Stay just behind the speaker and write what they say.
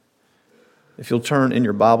If you'll turn in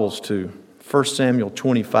your Bibles to 1 Samuel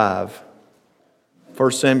 25.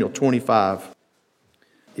 1 Samuel 25.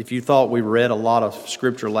 If you thought we read a lot of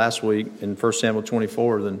scripture last week in 1 Samuel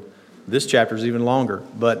 24, then this chapter is even longer.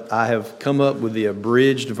 But I have come up with the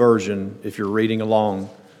abridged version if you're reading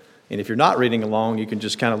along. And if you're not reading along, you can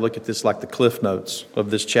just kind of look at this like the cliff notes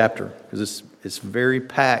of this chapter, because it's very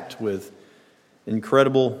packed with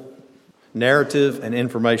incredible narrative and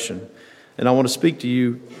information. And I want to speak to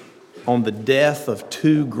you on the death of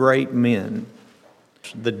two great men.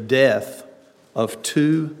 The death of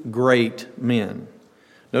two great men.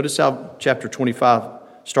 Notice how chapter 25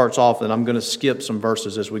 starts off, and I'm going to skip some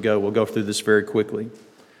verses as we go. We'll go through this very quickly.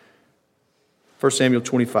 1 Samuel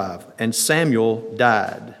 25. And Samuel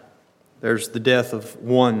died. There's the death of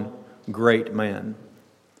one great man.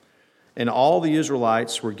 And all the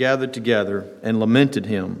Israelites were gathered together and lamented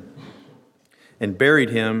him and buried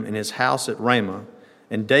him in his house at Ramah.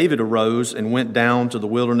 And David arose and went down to the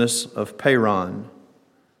wilderness of Paran.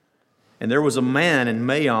 And there was a man in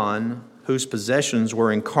Maon whose possessions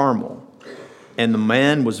were in Carmel. And the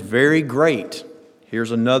man was very great.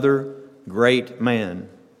 Here's another great man,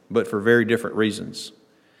 but for very different reasons.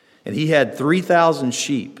 And he had 3,000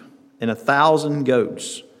 sheep and 1,000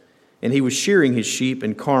 goats. And he was shearing his sheep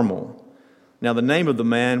in Carmel. Now the name of the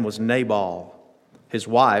man was Nabal, his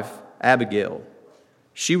wife Abigail.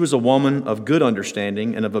 She was a woman of good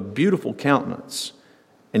understanding and of a beautiful countenance.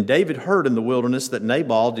 And David heard in the wilderness that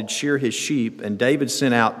Nabal did shear his sheep, and David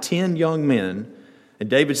sent out 10 young men. And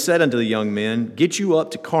David said unto the young men, Get you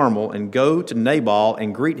up to Carmel, and go to Nabal,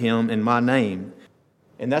 and greet him in my name.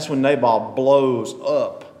 And that's when Nabal blows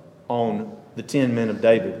up on the 10 men of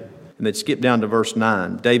David. And then skip down to verse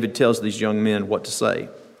 9. David tells these young men what to say.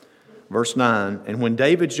 Verse 9, And when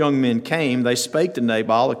David's young men came, they spake to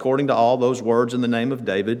Nabal according to all those words in the name of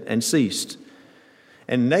David, and ceased.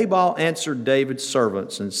 And Nabal answered David's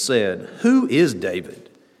servants and said, Who is David?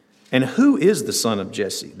 And who is the son of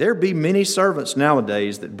Jesse? There be many servants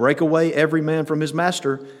nowadays that break away every man from his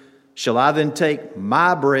master. Shall I then take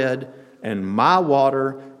my bread and my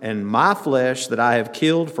water and my flesh that I have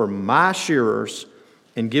killed for my shearers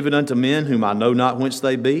and give it unto men whom I know not whence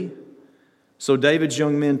they be? So David's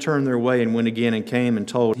young men turned their way and went again and came and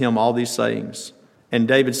told him all these sayings. And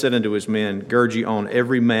David said unto his men, Gird ye on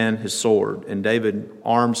every man his sword. And David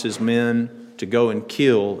arms his men to go and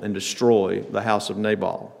kill and destroy the house of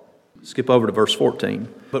Nabal. Skip over to verse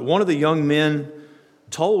 14. But one of the young men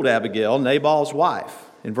told Abigail, Nabal's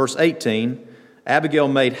wife. In verse 18, Abigail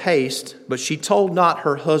made haste, but she told not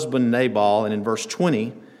her husband Nabal. And in verse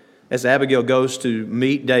 20, as Abigail goes to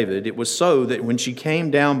meet David, it was so that when she came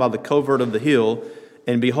down by the covert of the hill,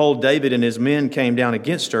 and behold, David and his men came down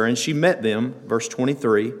against her, and she met them, verse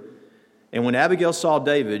 23. And when Abigail saw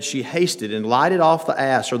David, she hasted and lighted off the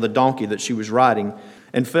ass or the donkey that she was riding,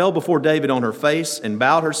 and fell before David on her face, and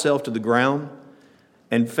bowed herself to the ground,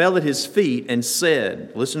 and fell at his feet, and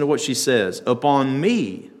said, listen to what she says, Upon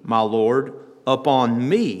me, my Lord, upon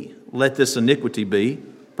me let this iniquity be.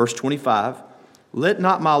 Verse 25. Let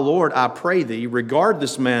not my Lord, I pray thee, regard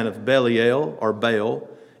this man of Belial or Baal,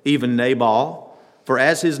 even Nabal, for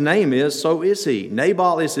as his name is, so is he.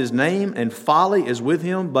 Nabal is his name, and folly is with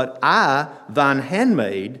him. But I, thine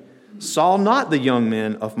handmaid, saw not the young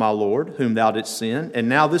men of my Lord, whom thou didst send. And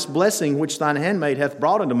now this blessing which thine handmaid hath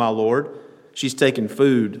brought unto my Lord, she's taken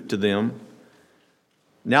food to them.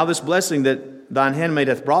 Now this blessing that thine handmaid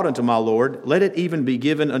hath brought unto my Lord, let it even be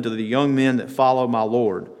given unto the young men that follow my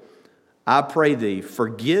Lord. I pray thee,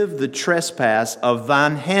 forgive the trespass of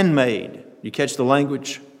thine handmaid. You catch the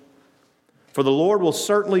language? For the Lord will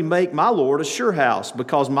certainly make my Lord a sure house,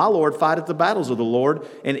 because my Lord fighteth the battles of the Lord,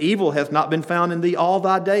 and evil hath not been found in thee all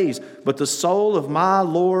thy days. But the soul of my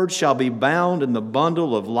Lord shall be bound in the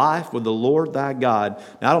bundle of life with the Lord thy God.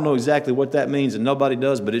 Now, I don't know exactly what that means, and nobody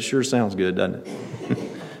does, but it sure sounds good, doesn't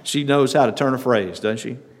it? She knows how to turn a phrase, doesn't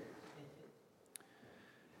she?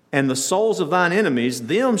 And the souls of thine enemies,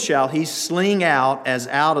 them shall he sling out as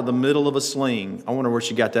out of the middle of a sling. I wonder where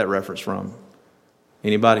she got that reference from.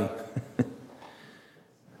 Anybody?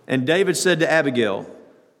 And David said to Abigail,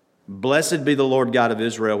 Blessed be the Lord God of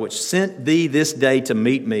Israel, which sent thee this day to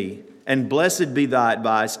meet me. And blessed be thy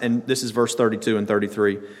advice. And this is verse 32 and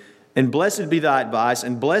 33. And blessed be thy advice,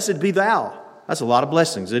 and blessed be thou. That's a lot of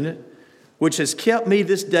blessings, isn't it? Which has kept me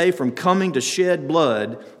this day from coming to shed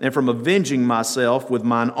blood and from avenging myself with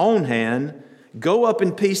mine own hand. Go up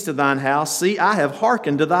in peace to thine house. See, I have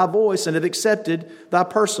hearkened to thy voice and have accepted thy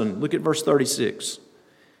person. Look at verse 36.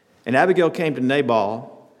 And Abigail came to Nabal,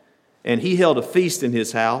 and he held a feast in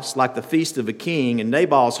his house, like the feast of a king. And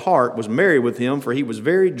Nabal's heart was merry with him, for he was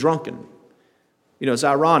very drunken. You know, it's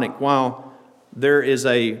ironic. While there is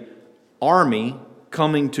a army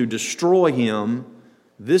coming to destroy him.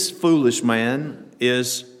 This foolish man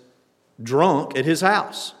is drunk at his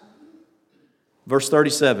house. Verse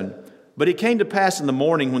 37, but it came to pass in the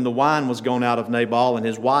morning when the wine was gone out of Nabal and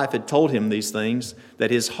his wife had told him these things,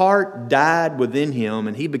 that his heart died within him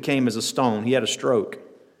and he became as a stone. He had a stroke.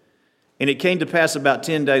 And it came to pass about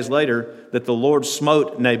 10 days later that the Lord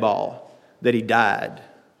smote Nabal, that he died.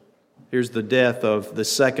 Here's the death of the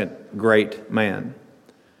second great man.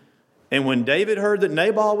 And when David heard that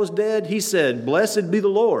Nabal was dead, he said, blessed be the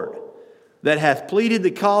Lord, that hath pleaded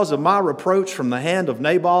the cause of my reproach from the hand of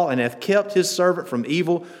Nabal, and hath kept his servant from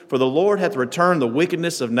evil. For the Lord hath returned the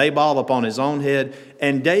wickedness of Nabal upon his own head.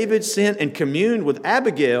 And David sent and communed with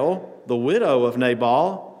Abigail, the widow of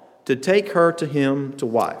Nabal, to take her to him to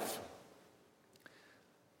wife.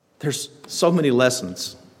 There's so many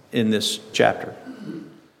lessons in this chapter.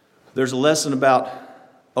 There's a lesson about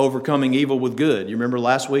overcoming evil with good. You remember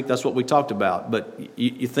last week, that's what we talked about. But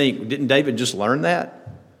you think, didn't David just learn that?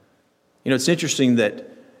 You know, it's interesting that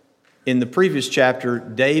in the previous chapter,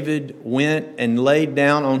 David went and laid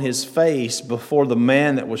down on his face before the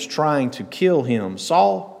man that was trying to kill him.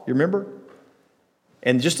 Saul, you remember?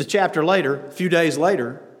 And just a chapter later, a few days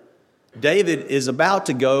later, David is about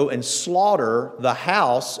to go and slaughter the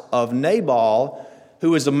house of Nabal,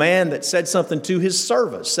 who is a man that said something to his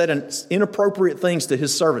servant, said inappropriate things to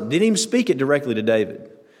his servant. Didn't even speak it directly to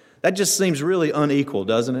David. That just seems really unequal,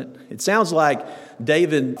 doesn't it? It sounds like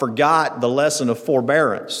David forgot the lesson of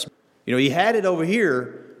forbearance. You know, he had it over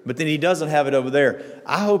here, but then he doesn't have it over there.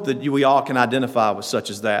 I hope that we all can identify with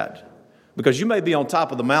such as that. Because you may be on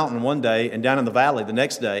top of the mountain one day and down in the valley the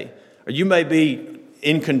next day. Or you may be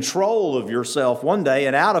in control of yourself one day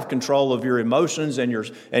and out of control of your emotions and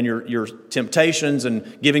your temptations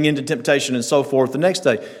and giving into temptation and so forth the next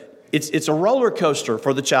day. It's a roller coaster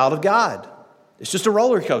for the child of God. It's just a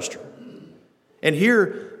roller coaster. And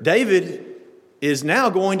here, David is now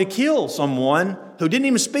going to kill someone who didn't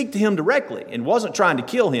even speak to him directly and wasn't trying to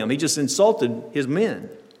kill him. He just insulted his men.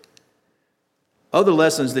 Other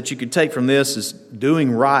lessons that you could take from this is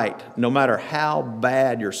doing right no matter how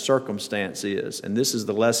bad your circumstance is. And this is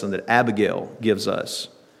the lesson that Abigail gives us.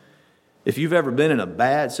 If you've ever been in a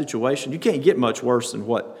bad situation, you can't get much worse than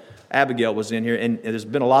what Abigail was in here, and there's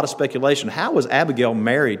been a lot of speculation. How was Abigail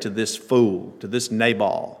married to this fool, to this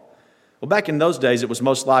Nabal? Well, back in those days, it was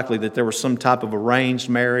most likely that there was some type of arranged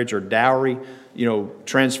marriage or dowry,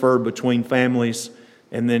 transferred between families.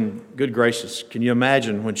 And then, good gracious, can you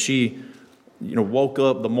imagine when she, woke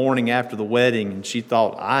up the morning after the wedding and she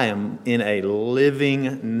thought, I am in a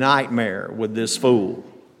living nightmare with this fool.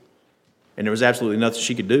 And there was absolutely nothing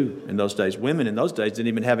she could do in those days. Women in those days didn't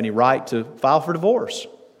even have any right to file for divorce.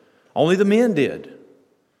 Only the men did.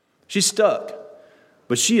 She's stuck.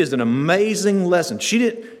 But she is an amazing lesson.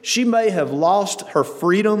 She may have lost her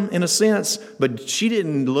freedom in a sense, but she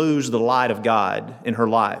didn't lose the light of God in her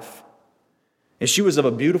life. And she was of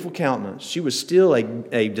a beautiful countenance. She was still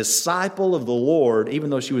a disciple of the Lord, even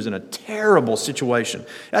though she was in a terrible situation.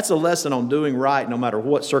 That's a lesson on doing right no matter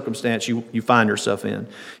what circumstance you find yourself in.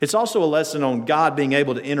 It's also a lesson on God being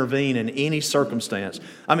able to intervene in any circumstance.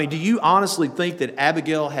 I mean, do you honestly think that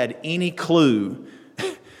Abigail had any clue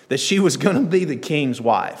that she was going to be the king's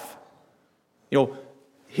wife?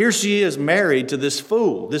 Here she is married to this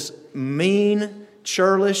fool, this mean,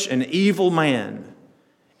 churlish, and evil man.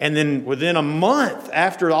 And then within a month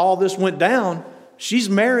after all this went down, she's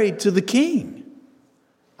married to the king.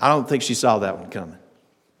 I don't think she saw that one coming.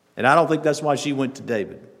 And I don't think that's why she went to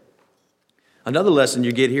David. Another lesson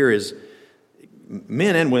you get here is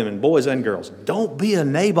men and women, boys and girls, don't be a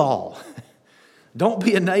Nabal. Don't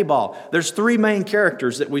be a Nabal. There's three main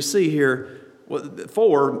characters that we see here. Well,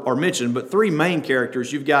 four are mentioned, but three main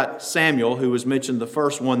characters. You've got Samuel, who was mentioned, the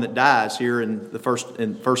first one that dies here in the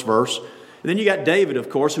first verse. And then you got David, of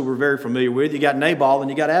course, who we're very familiar with. You got Nabal and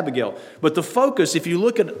you got Abigail. But the focus, if you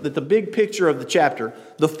look at the big picture of the chapter,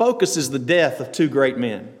 the focus is the death of two great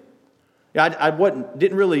men.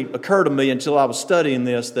 Didn't really occur to me until I was studying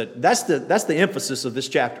this that's the emphasis of this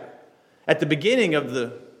chapter. At the beginning of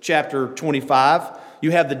the chapter 25, you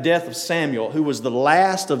have the death of Samuel, who was the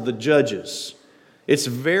last of the judges. It's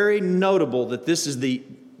very notable that this is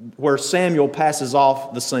where Samuel passes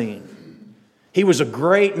off the scene. He was a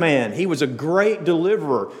great man. He was a great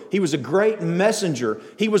deliverer. He was a great messenger.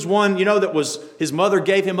 He was one, his mother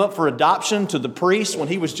gave him up for adoption to the priest when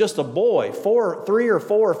he was just a boy, 3 or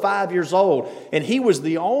 4 or 5 years old. And he was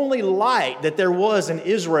the only light that there was in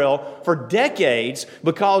Israel for decades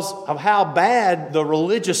because of how bad the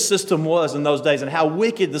religious system was in those days and how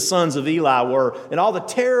wicked the sons of Eli were and all the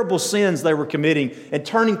terrible sins they were committing and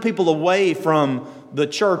turning people away from the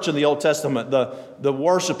church in the Old Testament, the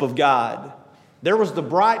worship of God. There was the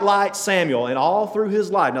bright light Samuel, and all through his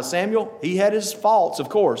life. Now, Samuel, he had his faults, of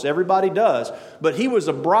course. Everybody does. But he was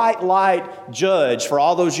a bright light judge for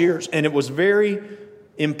all those years, and it was very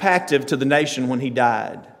impactful to the nation when he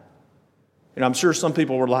died. And I'm sure some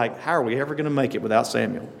people were like, how are we ever going to make it without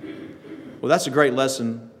Samuel? Well, that's a great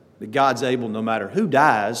lesson that God's able, no matter who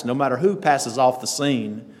dies, no matter who passes off the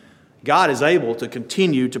scene, God is able to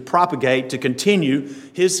continue to propagate, to continue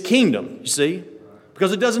his kingdom, you see?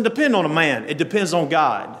 Because it doesn't depend on a man. It depends on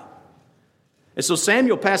God. And so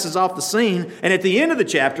Samuel passes off the scene. And at the end of the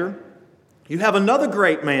chapter, you have another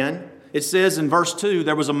great man. It says in verse 2,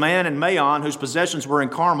 there was a man in Maon whose possessions were in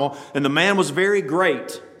Carmel, and the man was very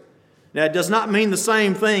great. Now, it does not mean the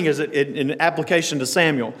same thing as in application to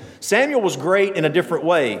Samuel. Samuel was great in a different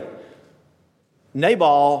way.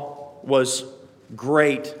 Nabal was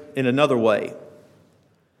great in another way.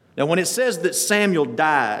 Now, when it says that Samuel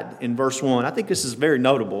died in verse 1, I think this is very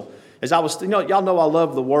notable. As I was, y'all know I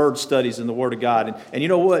love the word studies in the Word of God. And you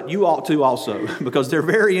know what? You ought to also, because they're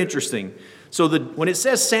very interesting. So when it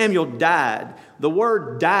says Samuel died, the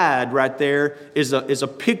word died right there is a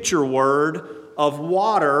picture word of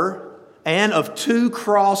water and of 2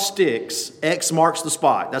 cross sticks. X marks the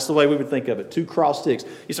spot. That's the way we would think of it, 2 cross sticks.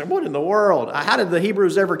 You say, what in the world? How did the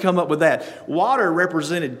Hebrews ever come up with that? Water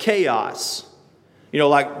represented chaos.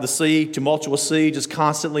 Like the sea, tumultuous sea, just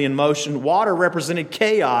constantly in motion. Water represented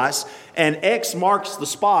chaos, and X marks the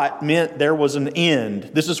spot meant there was an end.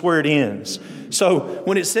 This is where it ends. So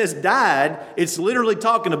when it says died, it's literally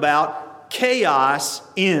talking about chaos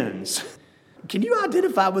ends. Can you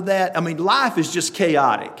identify with that? I mean, life is just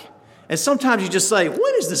chaotic. And sometimes you just say,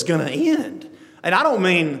 when is this going to end? And I don't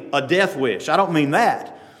mean a death wish. I don't mean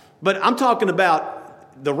that. But I'm talking about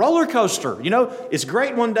the roller coaster. It's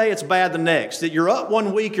great one day, it's bad the next. That you're up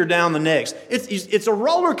one week, you're down the next. It's a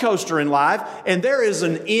roller coaster in life, and there is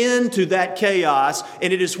an end to that chaos,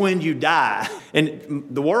 and it is when you die. And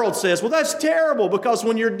the world says, well, that's terrible, because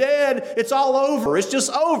when you're dead, it's all over. It's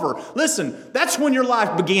just over. Listen, that's when your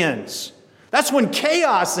life begins. That's when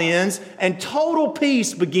chaos ends and total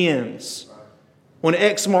peace begins. When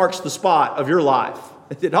X marks the spot of your life.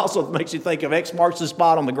 It also makes you think of X marks the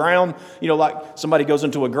spot on the ground, like somebody goes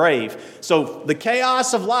into a grave. So the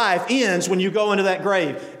chaos of life ends when you go into that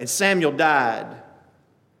grave. And Samuel died.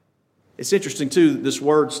 It's interesting, too, this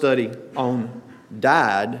word study on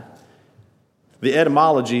died. The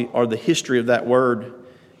etymology or the history of that word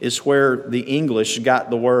is where the English got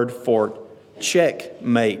the word for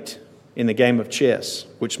checkmate in the game of chess,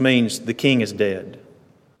 which means the king is dead.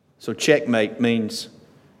 So checkmate means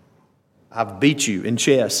I've beat you in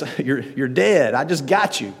chess. You're dead. I just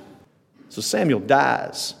got you. So Samuel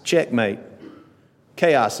dies. Checkmate.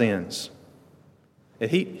 Chaos ends. And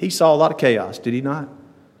he saw a lot of chaos, did he not?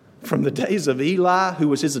 From the days of Eli, who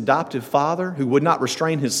was his adoptive father, who would not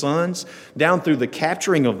restrain his sons, down through the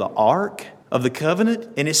capturing of the Ark of the Covenant,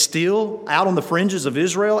 and it's still out on the fringes of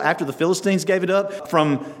Israel after the Philistines gave it up,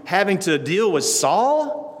 from having to deal with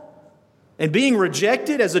Saul and being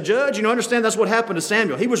rejected as a judge. Understand that's what happened to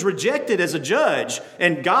Samuel. He was rejected as a judge.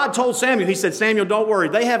 And God told Samuel, he said, Samuel, don't worry.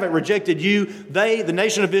 They haven't rejected you. They, the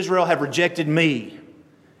nation of Israel, have rejected me.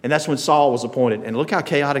 And that's when Saul was appointed. And look how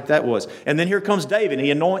chaotic that was. And then here comes David. He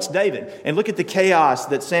anoints David. And look at the chaos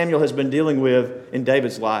that Samuel has been dealing with in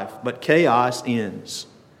David's life. But chaos ends.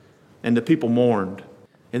 And the people mourned.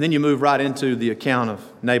 And then you move right into the account of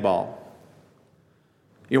Nabal.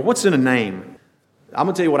 What's in a name? I'm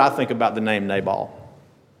going to tell you what I think about the name Nabal.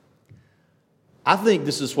 I think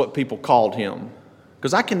this is what people called him.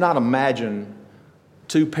 Because I cannot imagine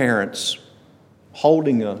 2 parents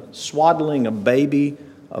swaddling a baby,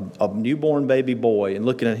 a newborn baby boy, and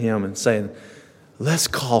looking at him and saying, let's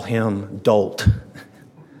call him Dolt.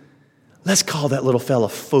 Let's call that little fella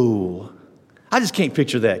Fool. I just can't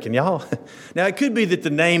picture that, can y'all? Now, it could be that the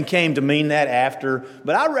name came to mean that after,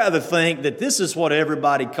 but I'd rather think that this is what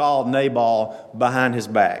everybody called Nabal behind his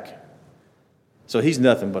back. So he's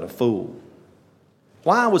nothing but a fool.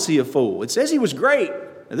 Why was he a fool? It says he was great.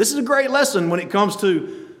 And this is a great lesson when it comes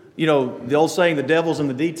to, the old saying, the devil's in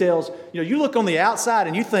the details. You look on the outside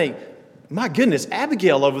and you think, my goodness,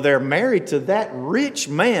 Abigail over there married to that rich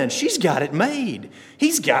man. She's got it made.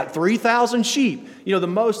 He's got 3,000 sheep. You know, the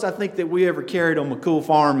most I think that we ever carried on McCool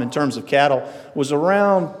Farm in terms of cattle was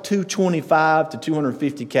around 225 to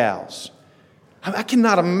 250 cows. I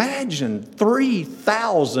cannot imagine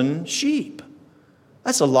 3,000 sheep.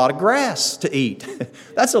 That's a lot of grass to eat.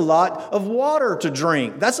 That's a lot of water to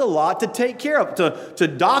drink. That's a lot to take care of, to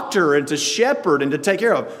doctor and to shepherd and to take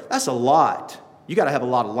care of. That's a lot. You got to have a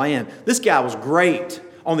lot of land. This guy was great.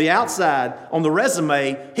 On the outside, on the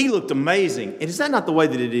resume, he looked amazing. And is that not the way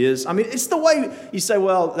that it is? I mean, it's the way you say,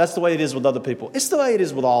 well, that's the way it is with other people. It's the way it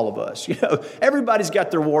is with all of us. You know, everybody's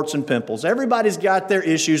got their warts and pimples. Everybody's got their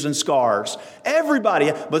issues and scars.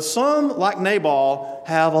 Everybody, but some, like Nabal,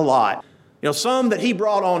 have a lot. You know, some that he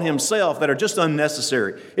brought on himself that are just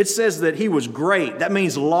unnecessary. It says that he was great. That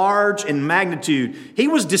means large in magnitude. He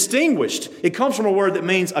was distinguished. It comes from a word that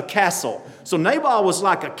means a castle. So Nabal was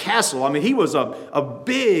like a castle. I mean, he was a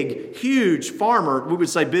big, huge farmer, we would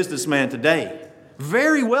say businessman today.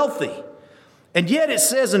 Very wealthy. And yet it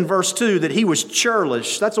says in verse 2 that he was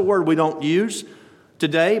churlish. That's a word we don't use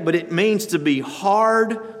today, but it means to be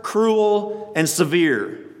hard, cruel, and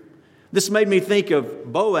severe. This made me think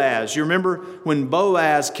of Boaz. You remember when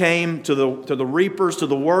Boaz came to the reapers, to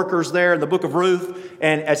the workers there in the book of Ruth,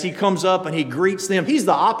 and as he comes up and he greets them, he's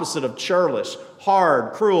the opposite of churlish,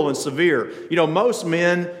 hard, cruel, and severe. You know, most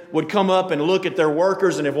men would come up and look at their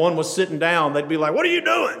workers, and if one was sitting down, they'd be like, "What are you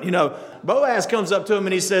doing?" You know, Boaz comes up to him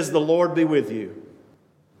and he says, "The Lord be with you.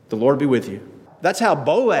 The Lord be with you." That's how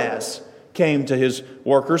Boaz came to his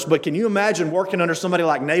workers. But can you imagine working under somebody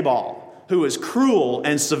like Nabal, who is cruel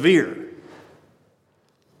and severe?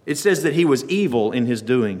 It says that he was evil in his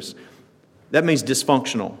doings. That means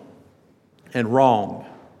dysfunctional and wrong.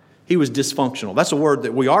 He was dysfunctional. That's a word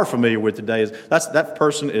that we are familiar with today. That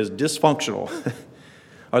person is dysfunctional.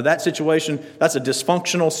 Or that situation, that's a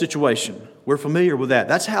dysfunctional situation. We're familiar with that.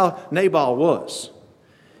 That's how Nabal was.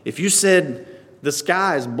 If you said the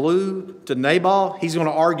sky is blue to Nabal, he's going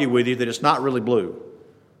to argue with you that it's not really blue.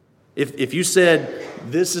 If you said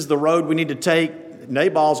this is the road we need to take,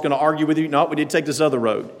 Nabal's going to argue with you, no, we need to take this other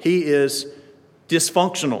road. He is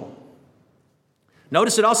dysfunctional.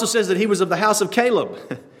 Notice it also says that he was of the house of Caleb.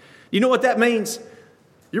 You know what that means?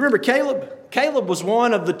 You remember Caleb? Caleb was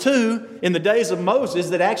one of the two in the days of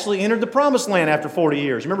Moses that actually entered the promised land after 40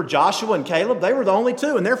 years. Remember Joshua and Caleb? They were the only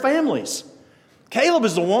two, and their families. Caleb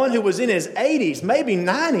is the one who was in his 80s, maybe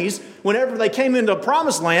 90s, whenever they came into the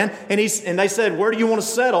promised land, and they said, "Where do you want to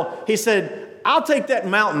settle?" He said, "I'll take that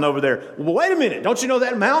mountain over there." Well, wait a minute. Don't you know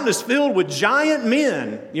that mountain is filled with giant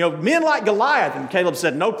men? You know, men like Goliath. And Caleb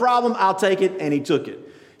said, "No problem, I'll take it." And he took it.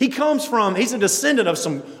 He's a descendant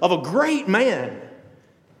of a great man.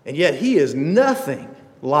 And yet he is nothing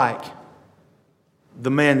like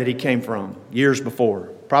the man that he came from years before.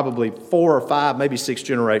 Probably 4 or 5, maybe 6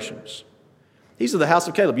 generations. He's of the house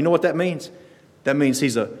of Caleb. You know what that means? That means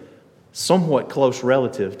he's a somewhat close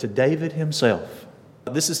relative to David himself.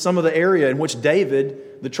 This is some of the area in which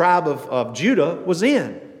David, the tribe of Judah, was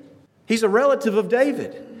in. He's a relative of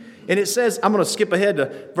David. And it says, I'm going to skip ahead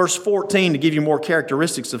to verse 14 to give you more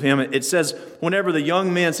characteristics of him. It says, whenever the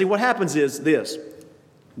young men, see what happens is this.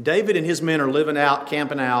 David and his men are living out,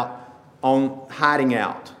 camping out, hiding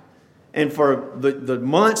out. And for the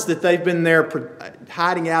months that they've been there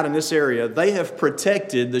hiding out in this area, they have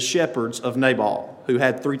protected the shepherds of Nabal, who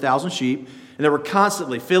had 3,000 sheep. And there were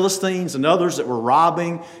constantly Philistines and others that were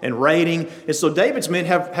robbing and raiding. And so David's men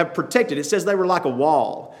have protected. It says they were like a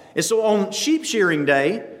wall. And so on sheep shearing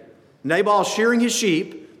day, Nabal's shearing his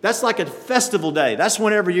sheep. That's like a festival day. That's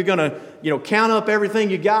whenever you're going to, count up everything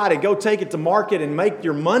you got and go take it to market and make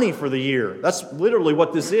your money for the year. That's literally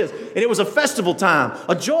what this is. And it was a festival time,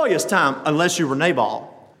 a joyous time, unless you were Nabal.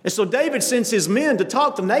 And so David sends his men to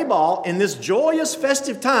talk to Nabal in this joyous,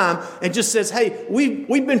 festive time and just says, "Hey,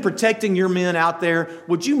 we've been protecting your men out there.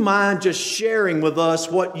 Would you mind just sharing with us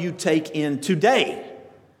what you take in today?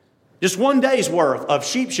 Just one day's worth of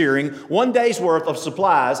sheep shearing, one day's worth of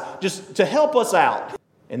supplies, just to help us out."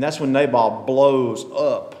 And that's when Nabal blows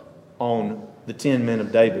up on the 10 men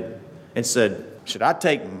of David and said, "Should I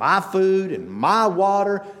take my food and my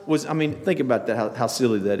water?" Think about that, how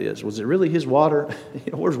silly that is. Was it really his water?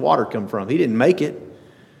 Where's water come from? He didn't make it.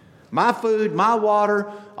 My food, my water,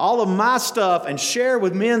 all of my stuff, and share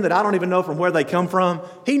with men that I don't even know from where they come from.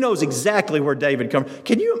 He knows exactly where David comes from.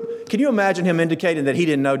 Can you imagine him indicating that he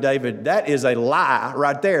didn't know David? That is a lie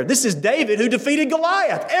right there. This is David who defeated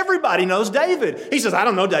Goliath. Everybody knows David. He says, "I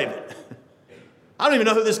don't know David. I don't even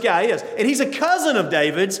know who this guy is." And he's a cousin of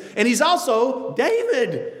David's, and he's also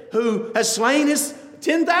David who has slain his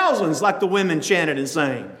 10,000s like the women chanted and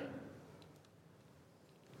sang.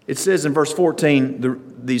 It says in verse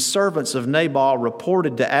 14, the servants of Nabal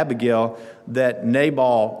reported to Abigail that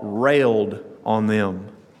Nabal railed on them.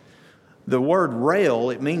 The word rail,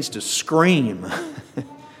 it means to scream.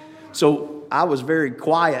 So I was very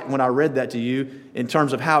quiet when I read that to you in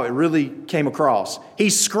terms of how it really came across. He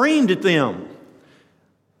screamed at them.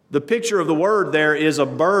 The picture of the word there is a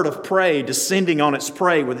bird of prey descending on its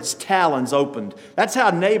prey with its talons opened. That's how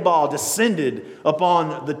Nabal descended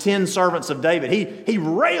upon the 10 servants of David. He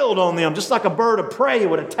railed on them just like a bird of prey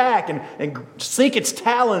would attack and sink its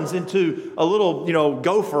talons into a little,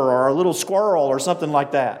 gopher or a little squirrel or something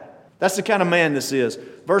like that. That's the kind of man this is.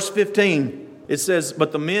 Verse 15. It says,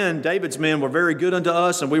 but the men, David's men, were very good unto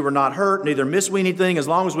us, and we were not hurt, neither missed we anything, as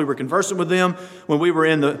long as we were conversing with them. When we were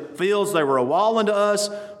in the fields, they were a wall unto us,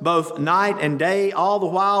 both night and day. All the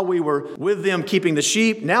while we were with them keeping the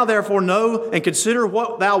sheep. Now therefore know and consider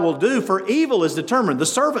what thou wilt do, for evil is determined. The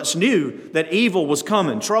servants knew that evil was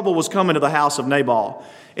coming, trouble was coming to the house of Nabal,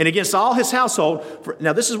 and against all his household.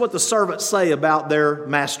 Now this is what the servants say about their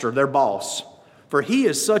master, their boss. For he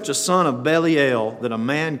is such a son of Belial that a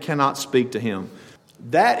man cannot speak to him.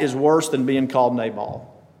 That is worse than being called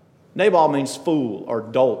Nabal. Nabal means fool or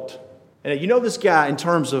dolt. And this guy in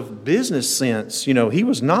terms of business sense, he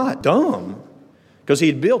was not dumb because he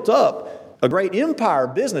had built up a great empire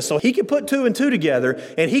business. So he could put two and two together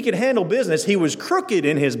and he could handle business. He was crooked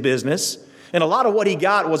in his business. And a lot of what he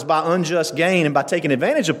got was by unjust gain and by taking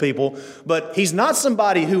advantage of people. But he's not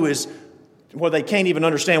somebody who is they can't even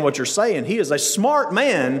understand what you're saying. He is a smart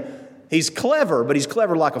man. He's clever, but he's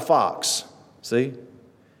clever like a fox. See?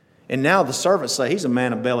 And now the servants say he's a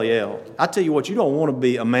man of Belial. I tell you what, you don't want to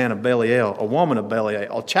be a man of Belial, a woman of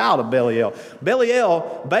Belial, a child of Belial.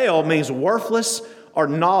 Baal means worthless or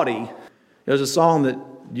naughty. There's a song that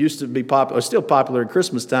used to be popular, it's still popular at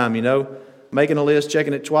Christmas time, making a list,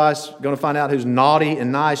 checking it twice, going to find out who's naughty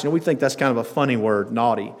and nice. We think that's kind of a funny word,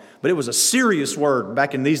 naughty. But it was a serious word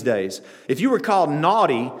back in these days. If you were called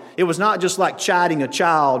naughty, it was not just like chiding a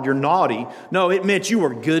child, you're naughty. No, it meant you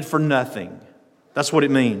were good for nothing. That's what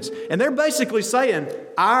it means. And they're basically saying,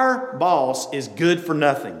 our boss is good for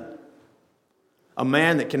nothing. A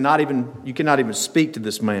man that you cannot even speak to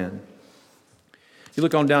this man. You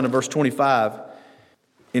look on down to verse 25,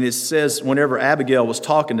 and it says, whenever Abigail was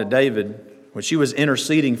talking to David, when she was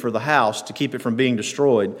interceding for the house to keep it from being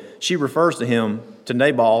destroyed, she refers to him, to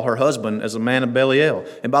Nabal, her husband, as a man of Belial.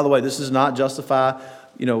 And by the way, this does not justify,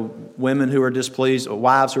 women who are displeased, or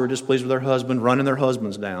wives who are displeased with their husband, running their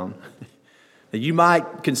husbands down. You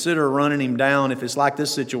might consider running him down if it's like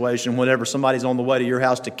this situation, whenever somebody's on the way to your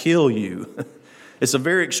house to kill you. It's a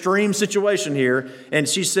very extreme situation here. And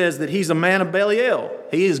she says that he's a man of Belial.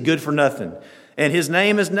 He is good for nothing. And his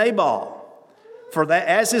name is Nabal. For that,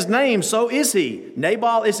 as his name, so is he.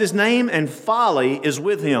 Nabal is his name, and folly is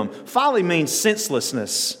with him. Folly means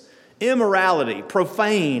senselessness, immorality,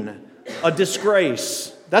 profane, a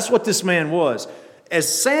disgrace. That's what this man was.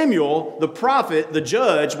 As Samuel, the prophet, the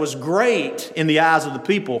judge, was great in the eyes of the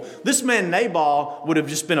people, this man Nabal would have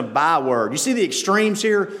just been a byword. You see the extremes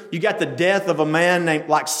here? You got the death of a man named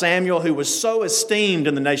like Samuel who was so esteemed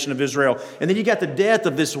in the nation of Israel. And then you got the death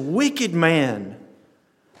of this wicked man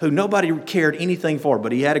who nobody cared anything for,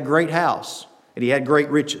 but he had a great house and he had great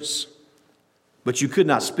riches. But you could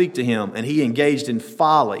not speak to him, and he engaged in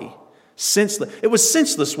folly. Senseless. It was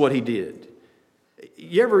senseless what he did.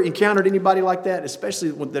 You ever encountered anybody like that, especially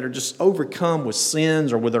that are just overcome with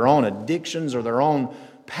sins or with their own addictions or their own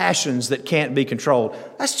passions that can't be controlled?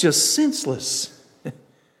 That's just senseless.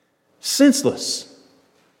 Senseless.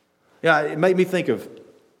 Yeah, it made me think of,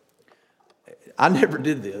 I never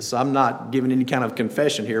did this. I'm not giving any kind of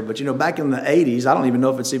confession here, but back in the 80s, I don't even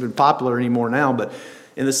know if it's even popular anymore now, but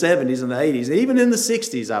in the 70s and the 80s, and even in the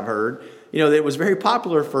 60s, I've heard, it was very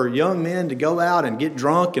popular for young men to go out and get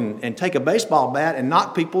drunk and take a baseball bat and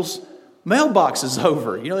knock people's mailboxes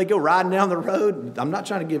over. They go riding down the road. I'm not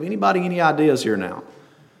trying to give anybody any ideas here now.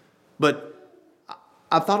 But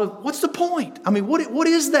I thought of, what's the point? What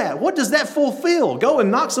is that? What does that fulfill? Go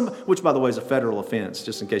and knock some, which by the way is a federal offense,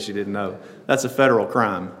 just in case you didn't know. That's a federal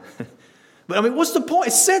crime. But what's the point?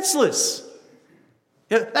 It's senseless.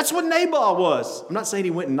 Yeah, that's what Nabal was. I'm not saying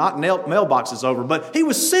he went and knocked mailboxes over, but he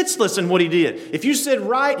was senseless in what he did. If you said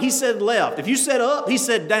right, he said left. If you said up, he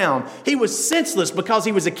said down. He was senseless because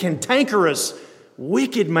he was a cantankerous,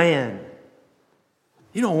 wicked man.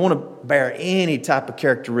 You don't want to bear any type of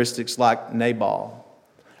characteristics like Nabal.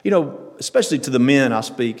 Especially to the men I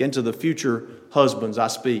speak and to the future husbands I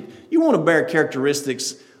speak. You want to bear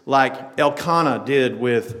characteristics like Elkanah did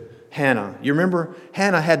with Hannah. You remember?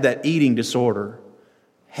 Hannah had that eating disorder.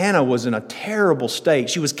 Hannah was in a terrible state.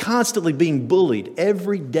 She was constantly being bullied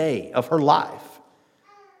every day of her life.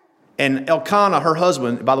 And Elkanah, her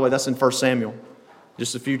husband, by the way, that's in 1 Samuel,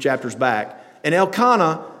 just a few chapters back. And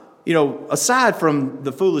Elkanah, aside from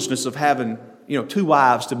the foolishness of having, 2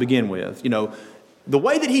 wives to begin with, the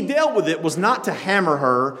way that he dealt with it was not to hammer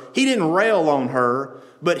her. He didn't rail on her,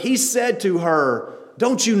 but he said to her,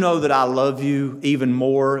 don't you know that I love you even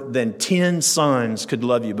more than 10 sons could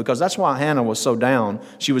love you? Because that's why Hannah was so down.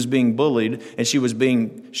 She was being bullied and she was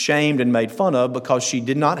being shamed and made fun of because she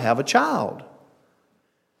did not have a child.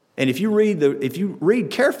 And if you read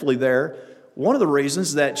carefully there, one of the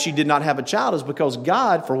reasons that she did not have a child is because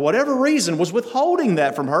God, for whatever reason, was withholding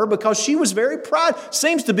that from her because she was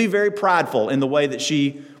seems to be very prideful in the way that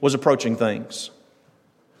she was approaching things.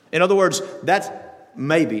 In other words, that's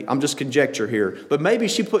maybe, I'm just conjecture here, but maybe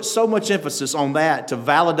she put so much emphasis on that to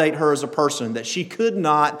validate her as a person that she could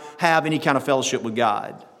not have any kind of fellowship with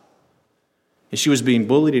God. And she was being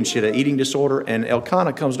bullied and she had an eating disorder, and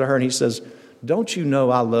Elkanah comes to her and he says, don't you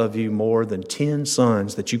know I love you more than 10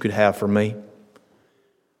 sons that you could have for me?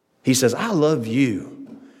 He says, I love you.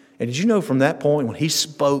 And did you know from that point when he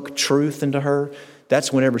spoke truth into her,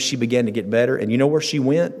 that's whenever she began to get better. And you know where she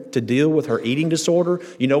went to deal with her eating disorder?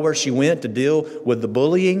 You know where she went to deal with the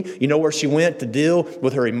bullying? You know where she went to deal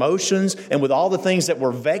with her emotions and with all the things that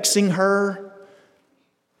were vexing her?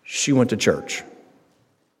 She went to church.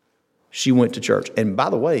 She went to church. And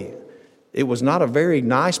by the way, it was not a very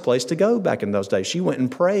nice place to go back in those days. She went and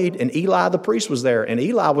prayed, and Eli the priest was there. And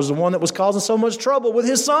Eli was the one that was causing so much trouble with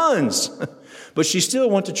his sons. But she still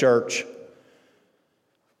went to church.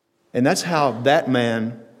 And that's how that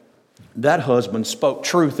man, that husband, spoke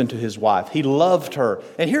truth into his wife. He loved her.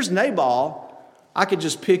 And here's Nabal. I could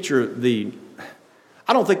just picture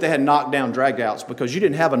I don't think they had knockdown drag-outs because you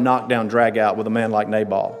didn't have a knockdown drag-out with a man like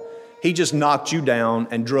Nabal. He just knocked you down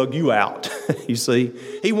and drug you out, you see.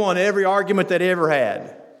 He won every argument that he ever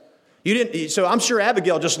had. So I'm sure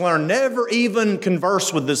Abigail just learned never even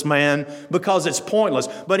converse with this man because it's pointless.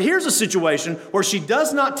 But here's a situation where she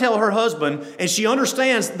does not tell her husband, and she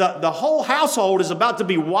understands the whole household is about to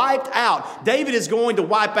be wiped out. David is going to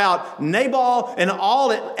wipe out Nabal and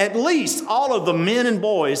at least all of the men and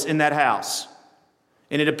boys in that house.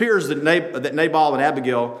 And it appears that Nabal and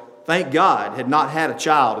Abigail, thank God, had not had a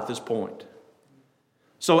child at this point.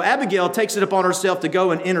 So Abigail takes it upon herself to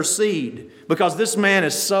go and intercede because this man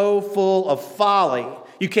is so full of folly.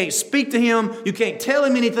 You can't speak to him. You can't tell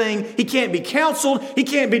him anything. He can't be counseled. He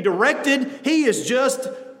can't be directed. He is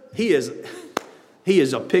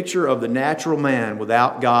a picture of the natural man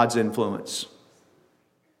without God's influence.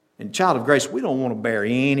 And child of grace, we don't want to bear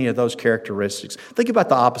any of those characteristics. Think about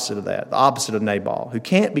the opposite of that, the opposite of Nabal, who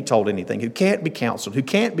can't be told anything, who can't be counseled, who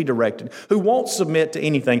can't be directed, who won't submit to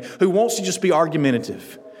anything, who wants to just be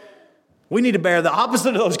argumentative. We need to bear the opposite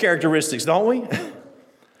of those characteristics, don't we?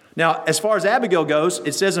 Now, as far as Abigail goes,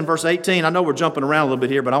 it says in verse 18, I know we're jumping around a little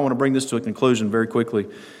bit here, but I want to bring this to a conclusion very quickly.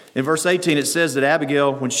 In verse 18, it says that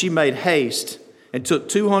Abigail, when she made haste and took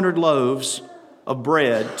 200 loaves of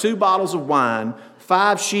bread, 2 bottles of wine,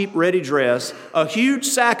 5 sheep ready dressed, a huge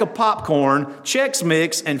sack of popcorn, Chex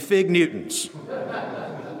Mix, and Fig Newtons.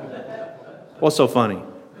 What's so funny?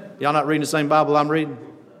 Y'all not reading the same Bible I'm reading?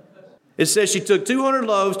 It says she took 200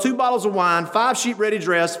 loaves, 2 bottles of wine, 5 sheep ready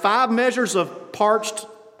dressed, 5 measures of parched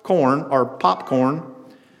corn or popcorn,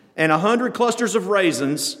 and 100 clusters of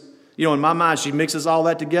raisins. In my mind, she mixes all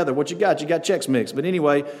that together. What you got? You got Chex Mix. But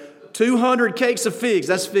anyway, 200 cakes of figs.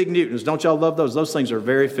 That's Fig Newtons. Don't y'all love those? Those things are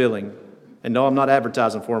very filling. And no, I'm not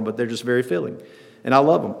advertising for them, but they're just very filling. And I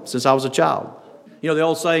love them since I was a child. The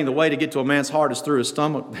old saying, the way to get to a man's heart is through his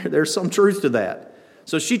stomach. There's some truth to that.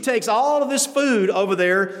 So she takes all of this food over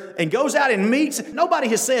there and goes out and meets. Nobody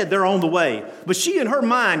has said they're on the way. But she, in her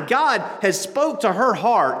mind, God has spoke to her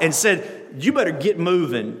heart and said, you better get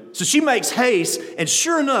moving. So she makes haste. And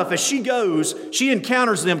sure enough, as she goes, she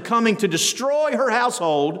encounters them coming to destroy her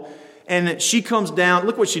household. And she comes down.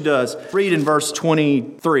 Look what she does. Read in verse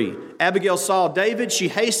 23. Abigail saw David. She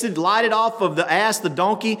hasted, lighted off of the ass, the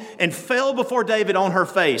donkey, and fell before David on her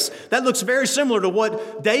face. That looks very similar to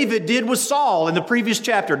what David did with Saul in the previous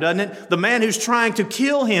chapter, doesn't it? The man who's trying to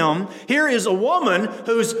kill him. Here is a woman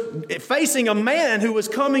who's facing a man who was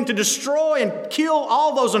coming to destroy and kill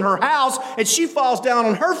all those in her house, and she falls down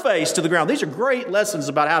on her face to the ground. These are great lessons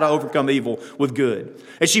about how to overcome evil with good.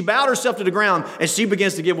 And she bowed herself to the ground, and she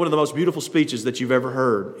begins to give one of the most beautiful speeches that you've ever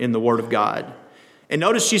heard in the Word of God. And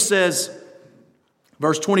notice she says,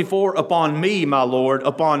 verse 24, upon me, my Lord,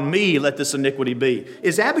 upon me let this iniquity be.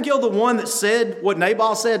 Is Abigail the one that said what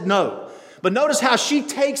Nabal said? No. But notice how she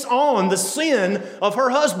takes on the sin of her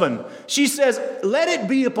husband. She says, let it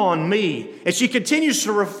be upon me. And she continues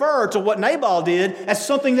to refer to what Nabal did as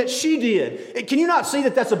something that she did. Can you not see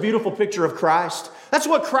that that's a beautiful picture of Christ? That's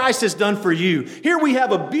what Christ has done for you. Here we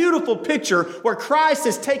have a beautiful picture where Christ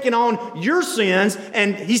has taken on your sins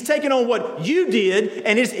and He's taken on what you did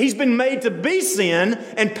and He's been made to be sin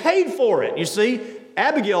and paid for it. You see?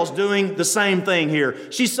 Abigail's doing the same thing here.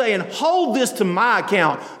 She's saying, hold this to my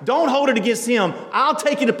account. Don't hold it against him. I'll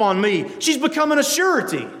take it upon me. She's becoming a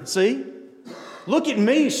surety. See? Look at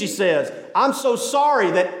me, she says. I'm so sorry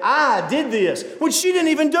that I did this when she didn't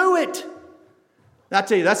even do it. And I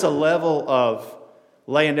tell you, that's a level of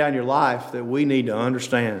laying down your life that we need to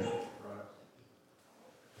understand.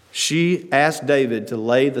 She asked David to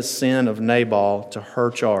lay the sin of Nabal to her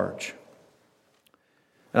charge.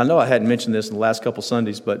 And I know I hadn't mentioned this in the last couple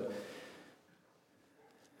Sundays, but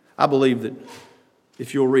I believe that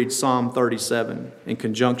if you'll read Psalm 37 in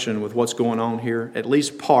conjunction with what's going on here, at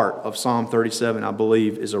least part of Psalm 37, I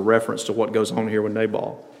believe, is a reference to what goes on here with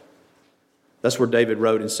Nabal. That's where David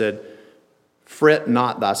wrote and said, fret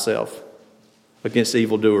not thyself against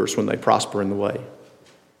evildoers when they prosper in the way.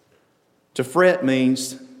 To fret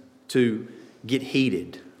means to get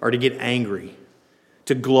heated or to get angry.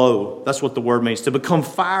 To glow. That's what the word means. To become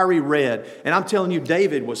fiery red. And I'm telling you,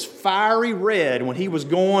 David was fiery red when he was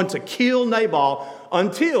going to kill Nabal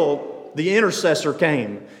until the intercessor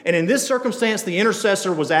came. And in this circumstance, the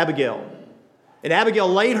intercessor was Abigail. And Abigail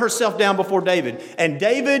laid herself down before David. And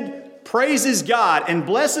David praises God and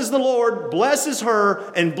blesses the Lord, blesses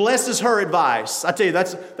her, and blesses her advice. I tell you,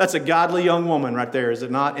 that's a godly young woman right there, is it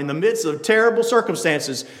not? In the midst of terrible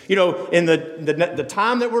circumstances, you know, in the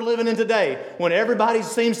time that we're living in today, when everybody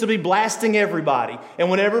seems to be blasting everybody, and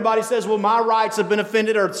when everybody says, well, my rights have been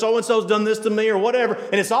offended, or so-and-so's done this to me, or whatever,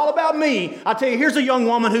 and it's all about me, I tell you, here's a young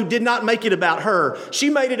woman who did not make it about her. She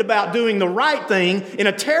made it about doing the right thing in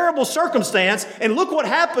a terrible circumstance, and look what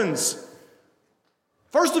happens.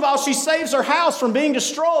 First of all, she saves her house from being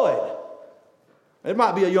destroyed. There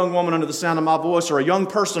might be a young woman under the sound of my voice or a young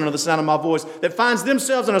person under the sound of my voice that finds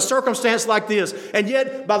themselves in a circumstance like this. And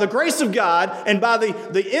yet, by the grace of God and by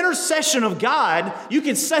the intercession of God, you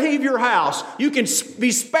can save your house. You can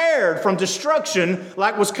be spared from destruction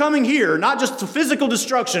like was coming here. Not just to physical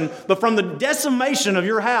destruction, but from the decimation of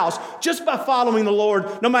your house just by following the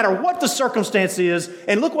Lord, no matter what the circumstance is.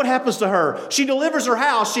 And look what happens to her. She delivers her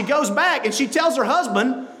house. She goes back and she tells her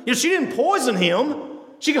husband, you know, she didn't poison him.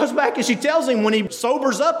 She goes back and she tells him when he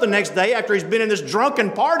sobers up the next day after he's been in this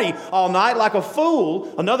drunken party all night like a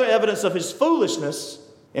fool, another evidence of his foolishness.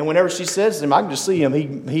 And whenever she says to him, I can just see him,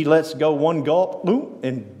 he lets go one gulp, boom,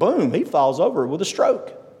 and boom, he falls over with a stroke.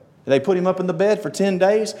 And they put him up in the bed for 10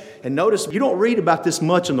 days. And notice, you don't read about this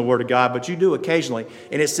much in the Word of God, but you do occasionally.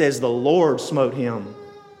 And it says the Lord smote him.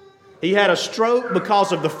 He had a stroke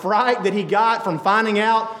because of the fright that he got from finding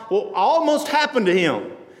out what almost happened to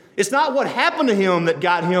him. It's not what happened to him that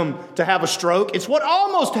got him to have a stroke. It's what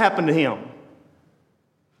almost happened to him.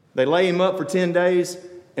 They lay him up for 10 days,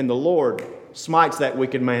 and the Lord smites that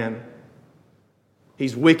wicked man.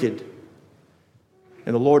 He's wicked,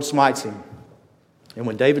 and the Lord smites him. And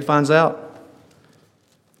when David finds out,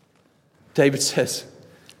 David says,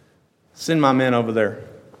 send my men over there.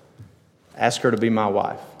 Ask her to be my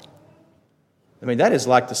wife. I mean, that is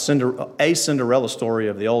like a Cinderella story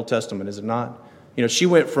of the Old Testament, is it not? You know, she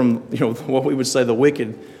went from, you know, what we would say the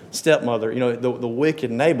wicked stepmother, you know, the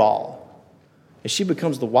wicked Nabal, and she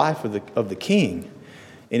becomes the wife of the king.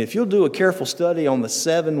 And if you'll do a careful study on the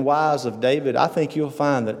 7 wives of David, I think you'll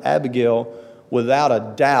find that Abigail, without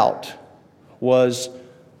a doubt, was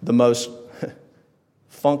the most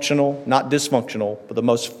functional, not dysfunctional, but the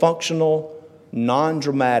most functional,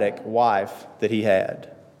 non-dramatic wife that he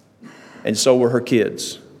had. And so were her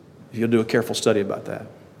kids, if you'll do a careful study about that.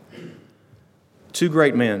 2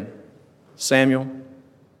 great men. Samuel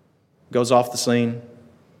goes off the scene,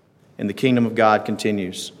 and the kingdom of God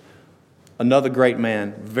continues. Another great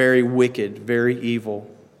man, very wicked, very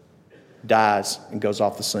evil, dies and goes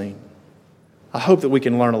off the scene. I hope that we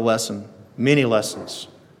can learn a lesson, many lessons,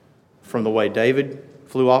 from the way David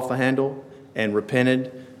flew off the handle and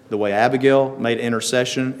repented, the way Abigail made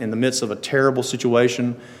intercession in the midst of a terrible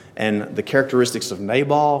situation, and the characteristics of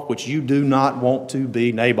Nabal, which you do not want to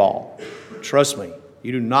be Nabal. Trust me,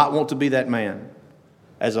 you do not want to be that man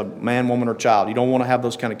as a man, woman, or child. You don't want to have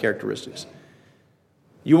those kind of characteristics.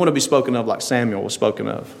 You want to be spoken of like Samuel was spoken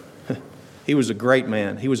of. He was a great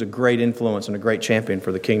man. He was a great influence and a great champion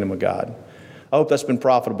for the kingdom of God. I hope that's been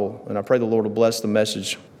profitable, and I pray the Lord will bless the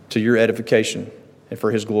message to your edification and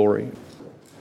for His glory.